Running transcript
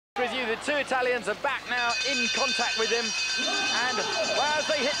With you, the two Italians are back now in contact with him, and as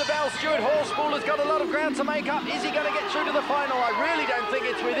they hit the bell, Stuart Horspool has got a lot of ground to make up. Is he going to get through to the final? I really don't think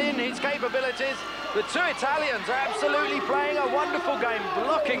it's within his capabilities. The two Italians are absolutely playing a wonderful game,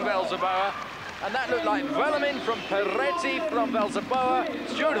 blocking Velzaboa, and that looked like Velamin from Peretti from Velzaboa.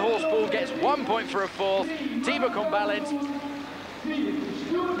 Stuart Horspool gets 1 point for a fourth. Thibaut Combalent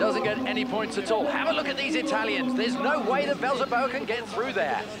doesn't get any points at all. Have a look at these Italians. There's no way that Velzaboa can get through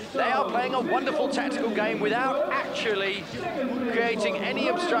there. They are playing a wonderful tactical game without actually creating any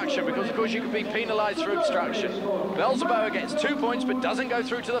obstruction, because of course you can be penalised for obstruction. Velzaboa gets 2 points but doesn't go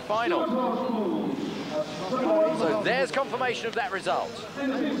through to the final. So there's confirmation of that result.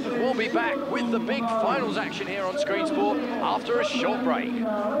 We'll be back with the big finals action here on Screen Sport after a short break.